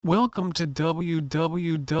Welcome to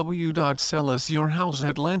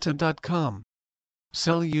www.sellusyourhouseatlanta.com.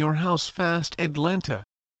 Sell your house fast, Atlanta.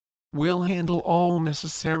 We'll handle all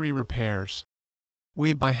necessary repairs.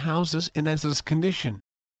 We buy houses in as-is condition.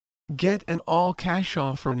 Get an all-cash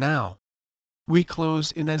offer now. We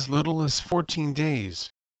close in as little as 14 days.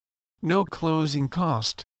 No closing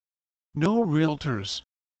cost. No realtors.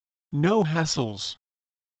 No hassles.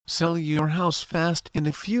 Sell your house fast in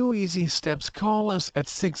a few easy steps. Call us at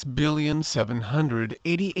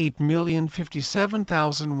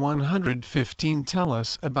 6,788,057,115. Tell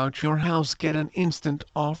us about your house. Get an instant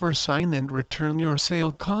offer. Sign and return your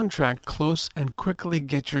sale contract. Close and quickly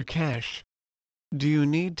get your cash. Do you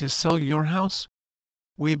need to sell your house?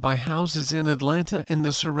 We buy houses in Atlanta and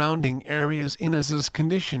the surrounding areas in as-is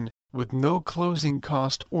condition, with no closing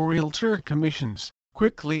cost or realtor commissions,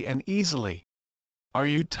 quickly and easily. Are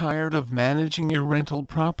you tired of managing your rental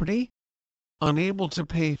property? Unable to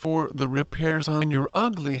pay for the repairs on your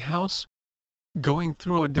ugly house? Going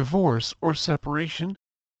through a divorce or separation?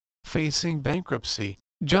 Facing bankruptcy,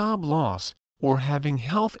 job loss, or having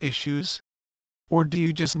health issues? Or do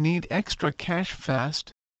you just need extra cash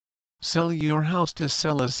fast? Sell your house to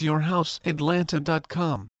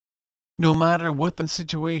sellusyourhouseatlanta.com. No matter what the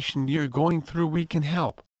situation you're going through, we can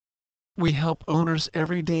help. We help owners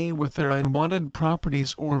every day with their unwanted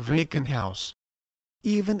properties or vacant house.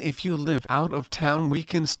 Even if you live out of town, we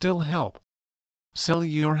can still help. Sell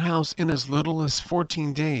your house in as little as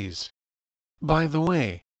 14 days. By the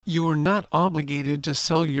way, you are not obligated to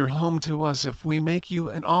sell your home to us if we make you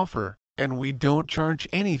an offer, and we don't charge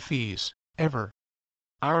any fees, ever.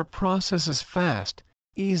 Our process is fast,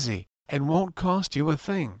 easy, and won't cost you a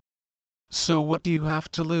thing. So what do you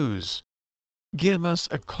have to lose? Give us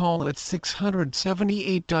a call at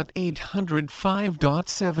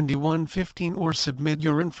 678-805.7115 or submit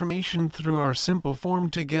your information through our simple form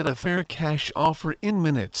to get a fair cash offer in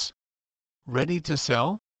minutes. Ready to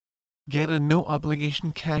sell? Get a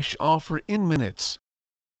no-obligation cash offer in minutes.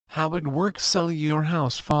 How it works: sell your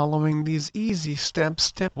house following these easy steps.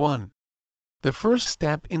 Step 1. The first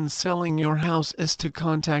step in selling your house is to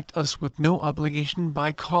contact us with no obligation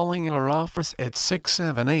by calling our office at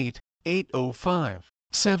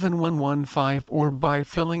 678-805-7115 or by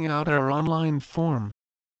filling out our online form.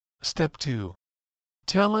 Step 2.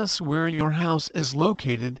 Tell us where your house is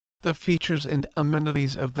located, the features and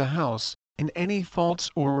amenities of the house, and any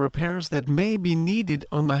faults or repairs that may be needed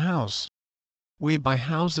on the house. We buy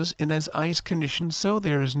houses in as-is condition, so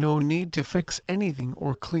there is no need to fix anything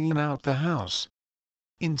or clean out the house.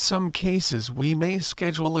 In some cases, we may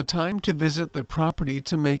schedule a time to visit the property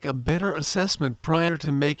to make a better assessment prior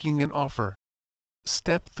to making an offer.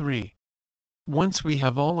 Step 3. Once we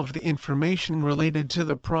have all of the information related to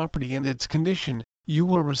the property and its condition, you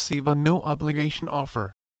will receive a no-obligation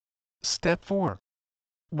offer. Step 4.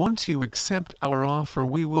 Once you accept our offer,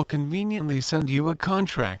 we will conveniently send you a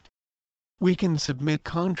contract. We can submit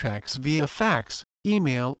contracts via fax,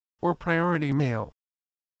 email, or priority mail.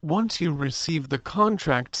 Once you receive the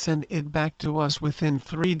contract, send it back to us within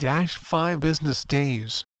 3-5 business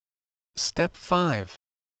days. Step 5.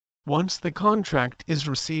 Once the contract is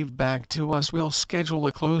received back to us, we'll schedule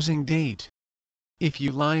a closing date. If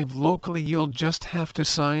you live locally, you'll just have to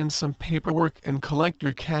sign some paperwork and collect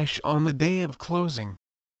your cash on the day of closing.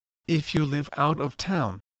 If you live out of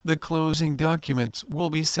town, the closing documents will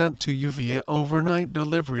be sent to you via overnight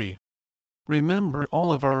delivery. Remember,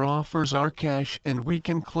 all of our offers are cash and we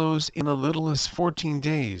can close in as little as 14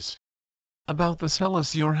 days. About the Sell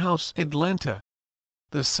Us Your House Atlanta.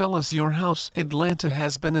 The Sell Us Your House Atlanta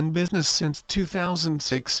has been in business since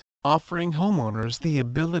 2006, offering homeowners the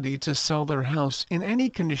ability to sell their house in any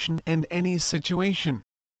condition and any situation.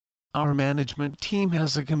 Our management team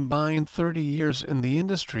has a combined 30 years in the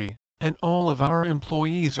industry, and all of our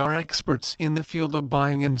employees are experts in the field of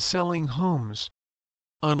buying and selling homes.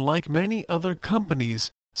 Unlike many other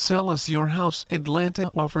companies, Sell Us Your House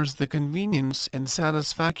Atlanta offers the convenience and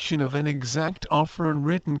satisfaction of an exact offer and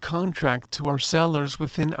written contract to our sellers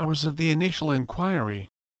within hours of the initial inquiry.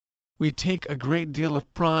 We take a great deal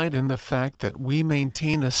of pride in the fact that we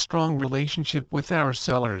maintain a strong relationship with our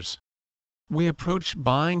sellers. We approach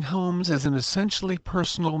buying homes as an essentially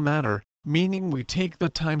personal matter, meaning we take the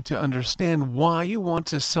time to understand why you want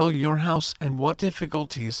to sell your house and what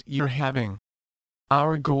difficulties you're having.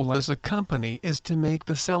 Our goal as a company is to make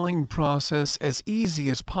the selling process as easy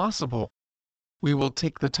as possible. We will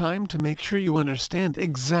take the time to make sure you understand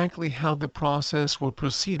exactly how the process will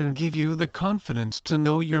proceed and give you the confidence to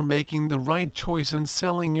know you're making the right choice in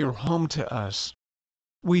selling your home to us.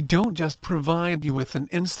 We don't just provide you with an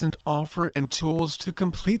instant offer and tools to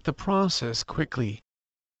complete the process quickly.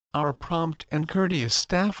 Our prompt and courteous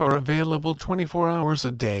staff are available 24 hours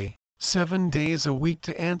a day, 7 days a week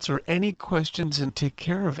to answer any questions and take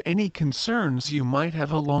care of any concerns you might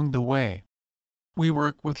have along the way. We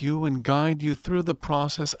work with you and guide you through the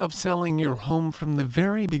process of selling your home from the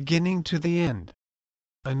very beginning to the end.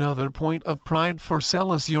 Another point of pride for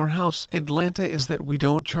Sell Us Your House Atlanta is that we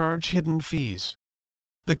don't charge hidden fees.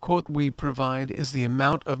 The quote we provide is the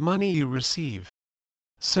amount of money you receive.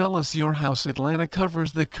 Sell Us Your House Atlanta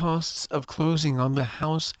covers the costs of closing on the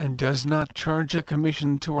house and does not charge a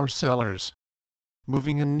commission to our sellers.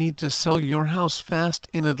 Moving and need to sell your house fast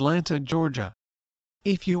in Atlanta, Georgia.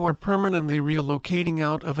 If you are permanently relocating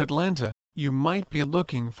out of Atlanta, you might be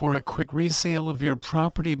looking for a quick resale of your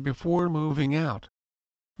property before moving out.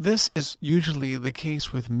 This is usually the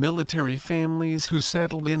case with military families who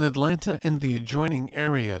settled in Atlanta and the adjoining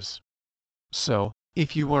areas. So,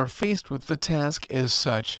 if you are faced with the task as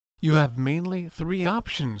such, you have mainly 3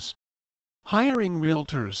 options. Hiring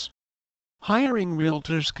realtors. Hiring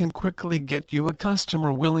realtors can quickly get you a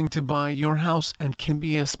customer willing to buy your house and can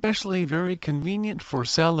be especially very convenient for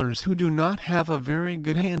sellers who do not have a very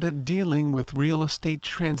good hand at dealing with real estate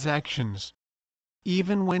transactions.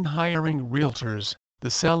 Even when hiring realtors, the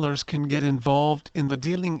sellers can get involved in the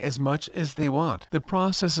dealing as much as they want. The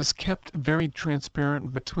process is kept very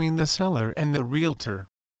transparent between the seller and the realtor.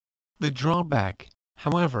 The drawback,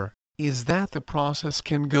 however, is that the process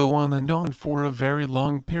can go on and on for a very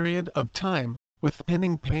long period of time, with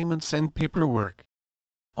pending payments and paperwork.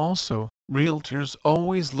 Also, realtors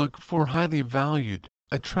always look for highly valued,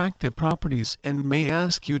 attractive properties and may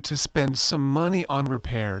ask you to spend some money on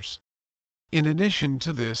repairs. In addition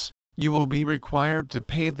to this, you will be required to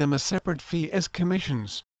pay them a separate fee as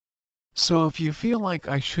commissions. So if you feel like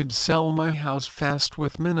I should sell my house fast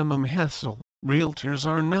with minimum hassle, realtors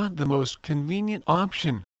are not the most convenient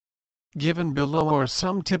option. Given below are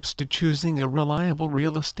some tips to choosing a reliable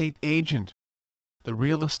real estate agent. The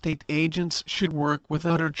real estate agents should work with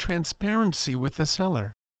utter transparency with the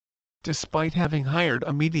seller. Despite having hired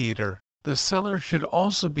a mediator, the seller should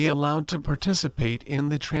also be allowed to participate in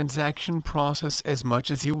the transaction process as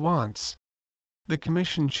much as he wants. The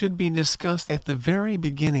commission should be discussed at the very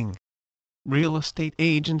beginning. Real estate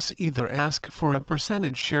agents either ask for a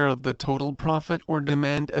percentage share of the total profit or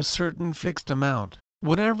demand a certain fixed amount.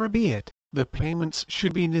 Whatever be it, the payments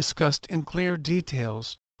should be discussed in clear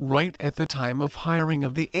details, right at the time of hiring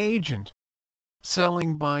of the agent.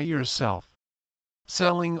 Selling by yourself.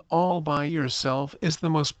 Selling all by yourself is the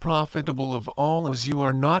most profitable of all as you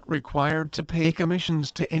are not required to pay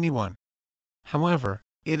commissions to anyone. However,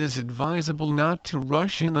 it is advisable not to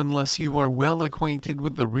rush in unless you are well acquainted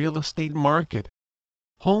with the real estate market.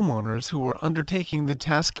 Homeowners who are undertaking the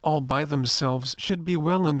task all by themselves should be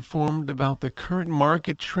well informed about the current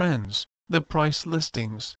market trends, the price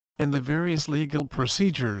listings, and the various legal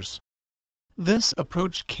procedures. This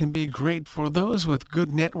approach can be great for those with good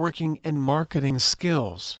networking and marketing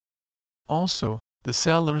skills. Also, the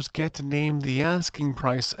sellers get to name the asking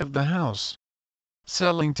price of the house.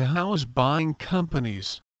 Selling to house buying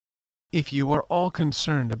companies. If you are all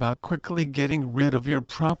concerned about quickly getting rid of your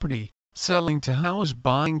property, selling to house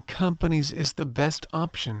buying companies is the best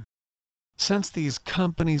option. Since these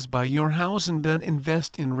companies buy your house and then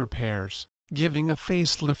invest in repairs, giving a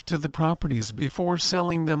facelift to the properties before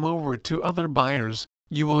selling them over to other buyers,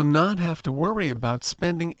 you will not have to worry about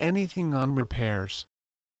spending anything on repairs.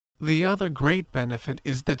 The other great benefit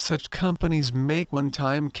is that such companies make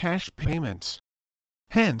one-time cash payments.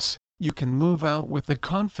 Hence, you can move out with the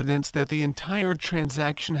confidence that the entire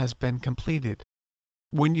transaction has been completed.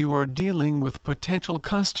 When you are dealing with potential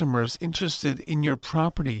customers interested in your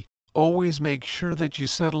property, always make sure that you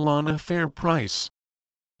settle on a fair price.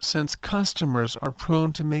 Since customers are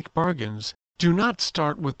prone to make bargains, do not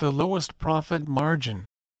start with the lowest profit margin.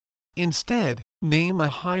 Instead, name a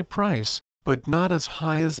high price, but not as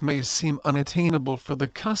high as may seem unattainable for the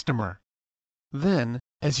customer. Then,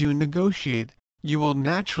 as you negotiate, you will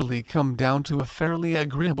naturally come down to a fairly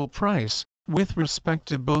agreeable price, with respect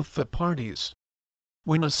to both the parties.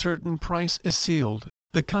 When a certain price is sealed,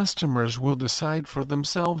 the customers will decide for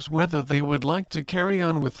themselves whether they would like to carry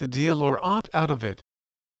on with the deal or opt out of it.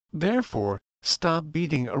 Therefore, stop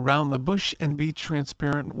beating around the bush and be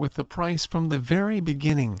transparent with the price from the very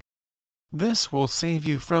beginning. This will save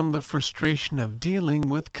you from the frustration of dealing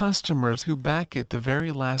with customers who back at the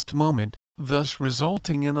very last moment, thus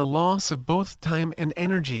resulting in a loss of both time and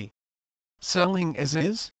energy. Selling as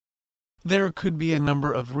is? There could be a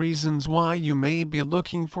number of reasons why you may be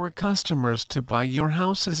looking for customers to buy your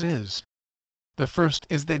house as is. The first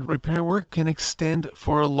is that repair work can extend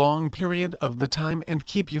for a long period of the time and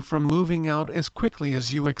keep you from moving out as quickly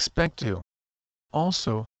as you expect to.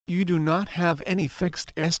 Also, you do not have any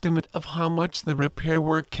fixed estimate of how much the repair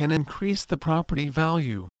work can increase the property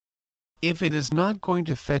value. If it is not going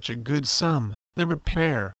to fetch a good sum, the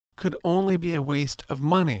repair could only be a waste of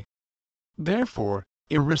money. Therefore,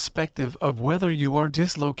 irrespective of whether you are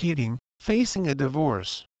dislocating, facing a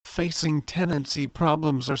divorce, facing tenancy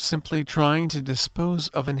problems, or simply trying to dispose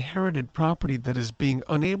of inherited property that is being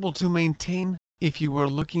unable to maintain, if you are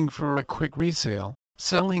looking for a quick resale,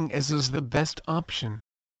 selling is the best option.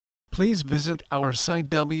 Please visit our site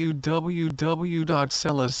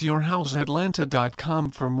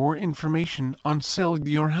www.sellisyourhouseatlanta.com for more information on Sell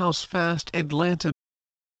Your House Fast Atlanta.